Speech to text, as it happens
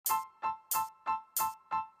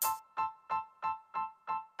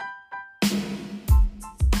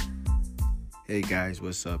Hey guys,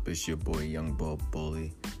 what's up? It's your boy Young Bull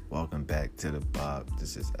Bully. Welcome back to the Bob.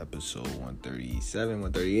 This is episode 137,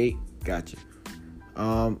 138. Gotcha.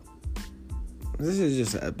 This is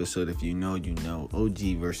just an episode. If you know, you know. OG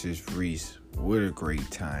versus Reese. What a great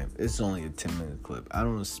time. It's only a 10-minute clip. I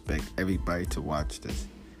don't expect everybody to watch this.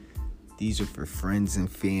 These are for friends and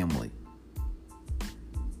family.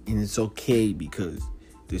 And it's okay because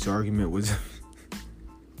this argument was...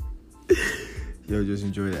 Yo, just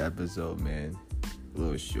enjoy the episode, man. A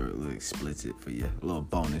little short, a little explicit for you. A little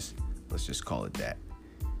bonus. Let's just call it that.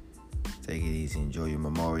 Take it easy. Enjoy your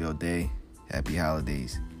Memorial Day. Happy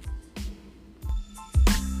holidays.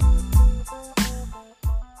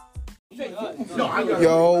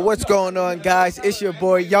 Yo, what's going on, guys? It's your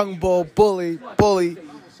boy Young Bull Bully.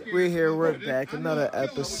 We're here, we're back. Another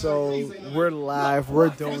episode. We're live. We're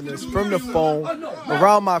doing this from the phone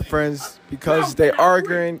around my friends because they're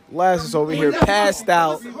arguing. Last is over here passed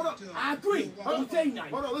out.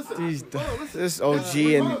 This OG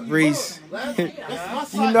and Reese.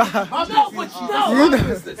 You know how.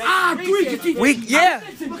 Yeah.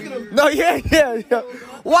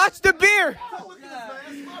 Watch the beer.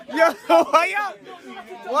 Yo,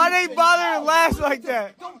 why they bother to laugh like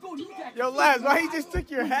that? Yo, Laz, why he just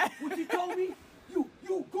took your hat? What you told me? You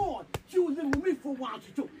gone. She was living with me for a while.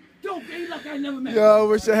 Don't be like I never met. Yo, I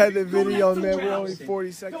wish I had the video, man. We're only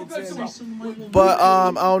 40 seconds in. But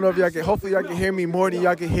I don't know if y'all can. Hopefully y'all can hear me more than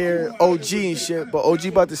y'all can hear OG and shit. But OG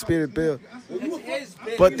about to spit a bill.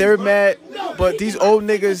 But they're mad. But these old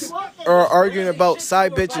niggas are arguing about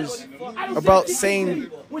side bitches, about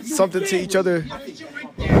saying something to each other.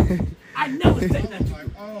 I never said that to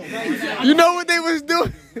you. You know what they was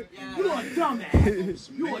doing? You a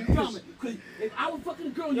dumbass. You a dumbass. Because if I was fucking a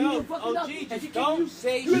girl, you were fucking up. And she don't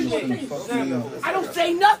say nothing. I don't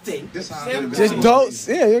say nothing. Just don't.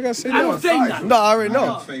 Yeah, you're gonna say nothing. I don't say nothing. No, I already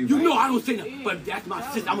know. You know I don't say nothing. But that's my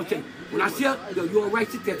sister. I'm gonna say, when I see her, yo, you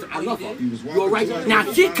alright, sister? I love her. You alright? Now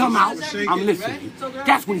she come out, I'm listening.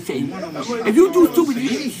 That's what he said. If you do stupid,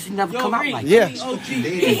 you should never come out like that. Yeah.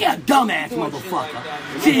 He a dumbass motherfucker.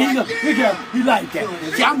 See, nigga, you like that.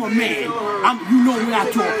 See, I'm a man. You know when I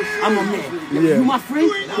talk, I'm a man. Yeah. You my friend?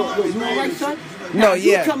 You alright, son? No,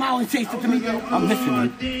 yeah. You come out and say something to me, I'm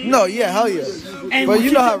listening. No, yeah, hell yeah. And but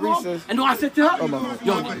you know how Reese is. And know I said to her,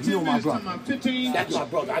 yo, you know my brother. That's my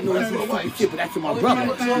brother. I know that's some fucking shit, but that's my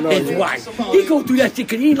brother. His wife. He go through that shit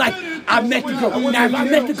because he ain't like, I met the girl. Now, if I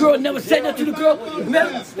met the girl and never said that to the girl,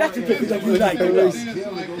 that's the difference that you like.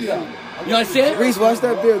 You understand? Reese, watch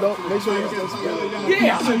that beer, though. Make sure you stay together.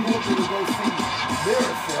 Yeah.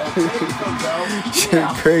 Shit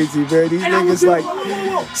crazy, man. These niggas like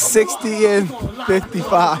 60 and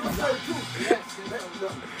 55.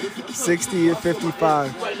 60 and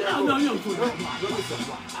 55.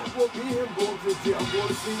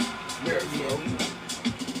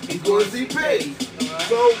 He's going to see Paige.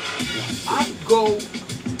 So I go.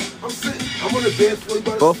 I'm sitting. I'm on the dance floor.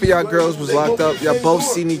 Both of y'all girls was locked up. Y'all both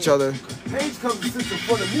seen each other. Paige comes and sits in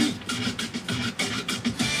front of me.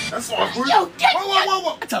 That's awkward. Yo, get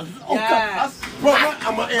Whoa. Yes. Bro,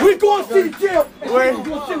 I'm an We going to see the jail. Wait,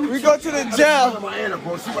 we go to the jail. I'm an animal,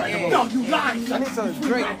 bro. She right No, you lying. I need something to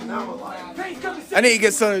drink. now. I need to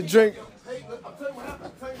get something to drink. I'll tell you what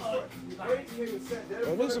happened.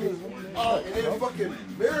 And then fucking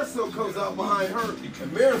Marisol comes out behind her,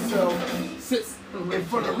 and Marisol sits in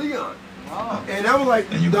front of Leon. And I was like,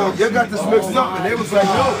 no, y'all got this mixed up. And they was like,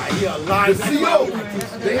 no, the CO,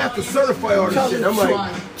 they have to certify all this shit. I'm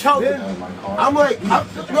like,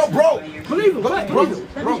 no, bro. Believe it, bro.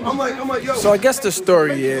 I'm like, yo. So I guess the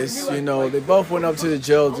story is, you know, they both went up to the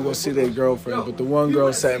jail to go see their girlfriend, but the one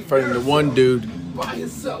girl sat in front of the one dude. By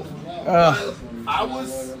himself. I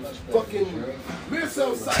was fucking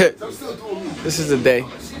Marisol side. I'm still doing me. This is the day.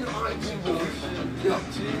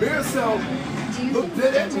 Marisol looked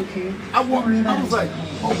dead at me. I was like,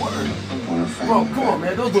 oh, word. Bro, come on,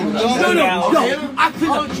 man. Don't do that. No. I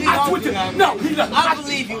switched it. No, I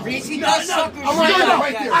believe you, Reese. He does suck your shit right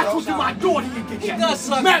like there. that. I switched to my daughter. He does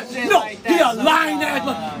suck man, your shit no, like that. he a lying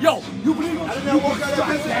ass. Yo, you believe me? I didn't walk out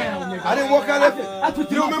that bitch. I didn't walk out that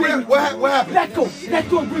bitch. You remember that? What happened? Let's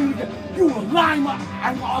go bring me down. You were lying.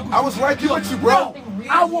 I was right there with you, bro.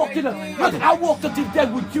 I walked up to the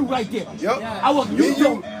dead with you right there. Yep. I walked.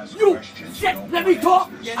 You shit. Let me talk.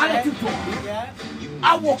 I let you talk.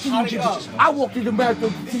 I walked in the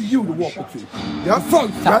marathon to see you to walk with you. Yep.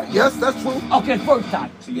 First time. Yes, that's true. Okay, first time.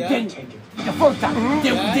 Then the first time.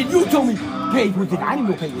 Then you told me Paige was it. I didn't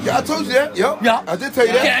know Paige was it. Yeah, I told you that. Yep. Yeah. I did tell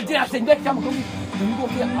you that. Then I said next time I'm going to go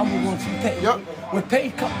there, I'm going to see Paige. Yep. When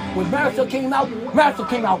Marisol came out,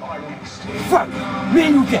 First, me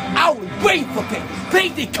and you get out and wait for Paige.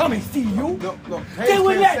 Paige didn't come and see you. No. They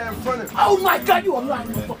were Paige there. stand in front of me. Oh my God, you are lying,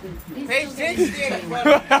 motherfucker. Paige did stand in front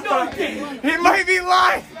of him. No, he didn't. He might be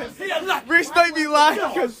lying. He a lie. Reese might be lying.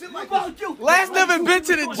 Cause What about you? last never been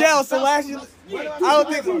to the jail, so last you. Why do I don't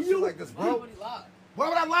lie think about shit like this, bro? Why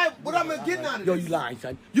would I lie? What am I getting out of Yo, this? you lying,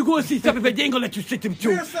 son. You go and see something, but they ain't gonna let you sit them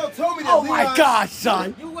too. Marisol told me that. Oh my Leon- God,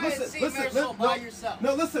 son. You went and see Marisol by yourself.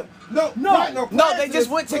 No, listen. No, prior they to just this-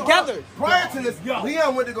 went no, together. Prior to this, Yo.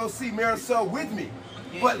 Leon went to go see Marisol with me.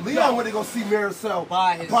 Yeah. But Leon went to go see Marisol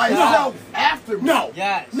By himself after me. No.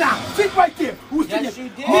 Yes. Now, sit right there. Who's Yes, sitting you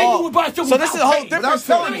there? did. Me and you were by So this is a whole different Without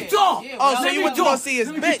telling Let story. me talk. Yeah, Oh, so let you me went to talk. go see his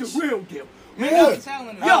Let me get bitch. the real deal. Yeah. Man,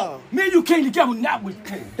 Telling her. yo, me and you came together, not with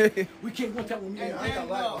King. We came one time with me. I ain't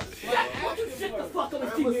gonna lie about it. Why you sit the fuck on the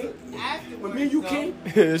TV? When me and you came,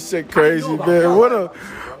 This shit crazy, man. What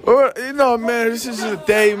you know, man, this is a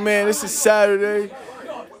day, man. This is Saturday.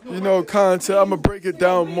 You know, content. I'm gonna break it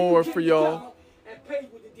down more for y'all. and paid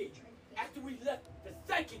what it did. After we left, the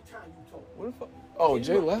second time you told me. What the fuck? Oh,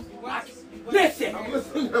 Jay left? Listen,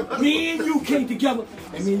 me and you came together,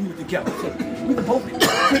 and me and you together. We both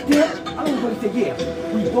sit there. I don't want to say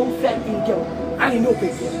yeah. We both sat there together. I didn't know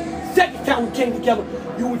big deal. Second time we came together,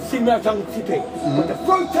 you would see Marisol and see Paige. But the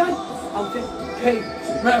first time, I was saying, Paige,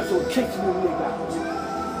 Marisol kissing me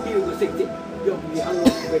nigga. He was saying, yo, I don't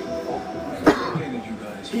want to wait.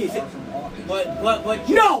 He said, But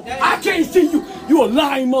no, I can't see you. You a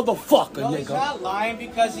lying motherfucker, No, he's nigga. not lying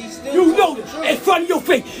because he's still. You know told the that truth. in front of your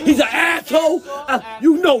face. He's an asshole.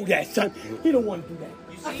 You know that, son. He don't want to do that.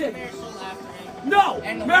 You I see said, Marisol after him. no.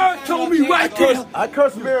 And the Mary one told time me y'all right came, there. I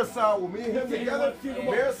cursed Marisol with me and him together.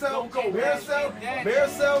 Marisol,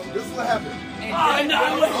 this is what happened. I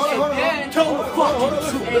know. And Tell the Hold on,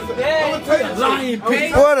 fucking truth. listen. I'm gonna tell you the truth. Lying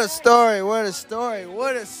pig. What a story. What a story.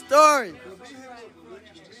 What a story.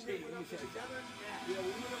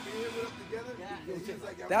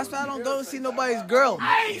 That's why I don't go see nobody's girl.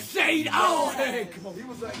 I ain't saying, oh, hey, come on. He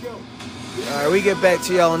was like, yo. All right, we get back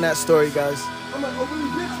to y'all on that story, guys. I'm like, oh, really,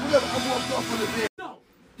 bitch? Whatever. I walked off on the bed. No.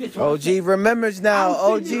 This what I'm OG saying. remembers now.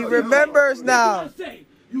 OG remembers now.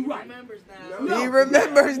 You right. Remembers now. He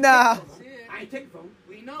remembers now. I ain't taking from him.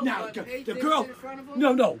 We know. Now, but Paige the didn't girl, sit in front of him.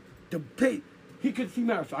 no, the pig, he could see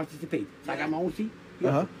Marisol. I said, Paige. So I got my own seat.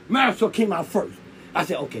 Uh-huh. Marisol came out first. I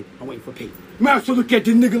said, okay, I'm waiting for Paige. Marisol looked at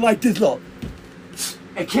this nigga like this, look.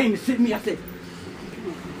 And came to sit me. I said,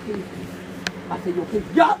 yo, Paige,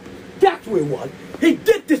 yeah, that's where it was. He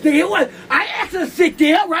did this nigga. It was. I asked her to sit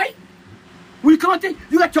there, right? When you come out there,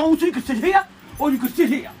 you got your own seat. You can sit here or you can sit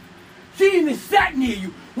here. She even sat near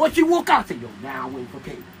you. Once she walked out, I said, yo, now I'm waiting for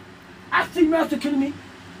Paige. I see Marisol killing me.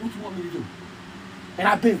 What you want me to do? And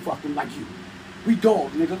I've been fucking like you. We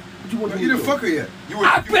dog, nigga. What you want me to You do? didn't fuck her yet.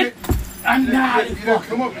 I've been. I'm not. You didn't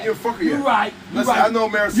come up. You didn't fuck her yet. You're right. Listen, I know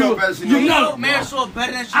Marisol better than you you know. Marisol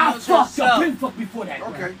better than she I knows fucked up. herself. Been fucked before that.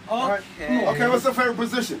 Okay. Oh, All right. Okay. What's her favorite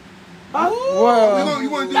position? Well, You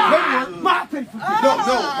want to do Nah, paperwork? my favorite position. No,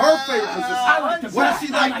 her favorite position. I like the What back. does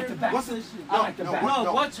she I like? like the back. What's the? I like the back. what?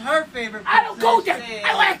 No, what's her favorite? I don't go there. position?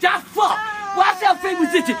 I like that fuck. What's her favorite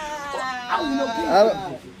position? I don't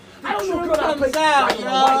know. I don't know. Girl, I play Comes out,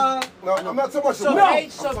 like No, I'm not talking about So your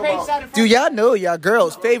Paige, so Paige sat in front do of y'all know y'all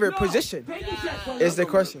girl's favorite No, position? Paige said- Is the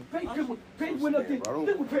question. Paige went up there.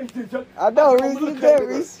 Look what Paige did, Chuck. I know, Reese. Look You at did, her.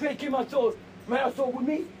 Reese. Paige came out, told Marisol with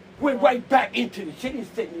me, went right back into the shit. He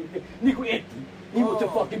said, nigga empty. He was the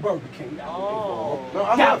fucking Burger King.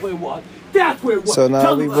 That's where it was. That's where it was. So now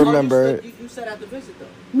Tell we me- remember it. You said at the visit though.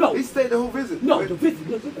 No, He stayed the whole visit. no, the visit.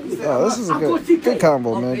 Look. Oh, this is a good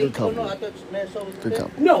combo, man. Good Oh, no, combo. I thought Marisol was Good there.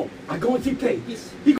 combo. No, I go and see Paige. He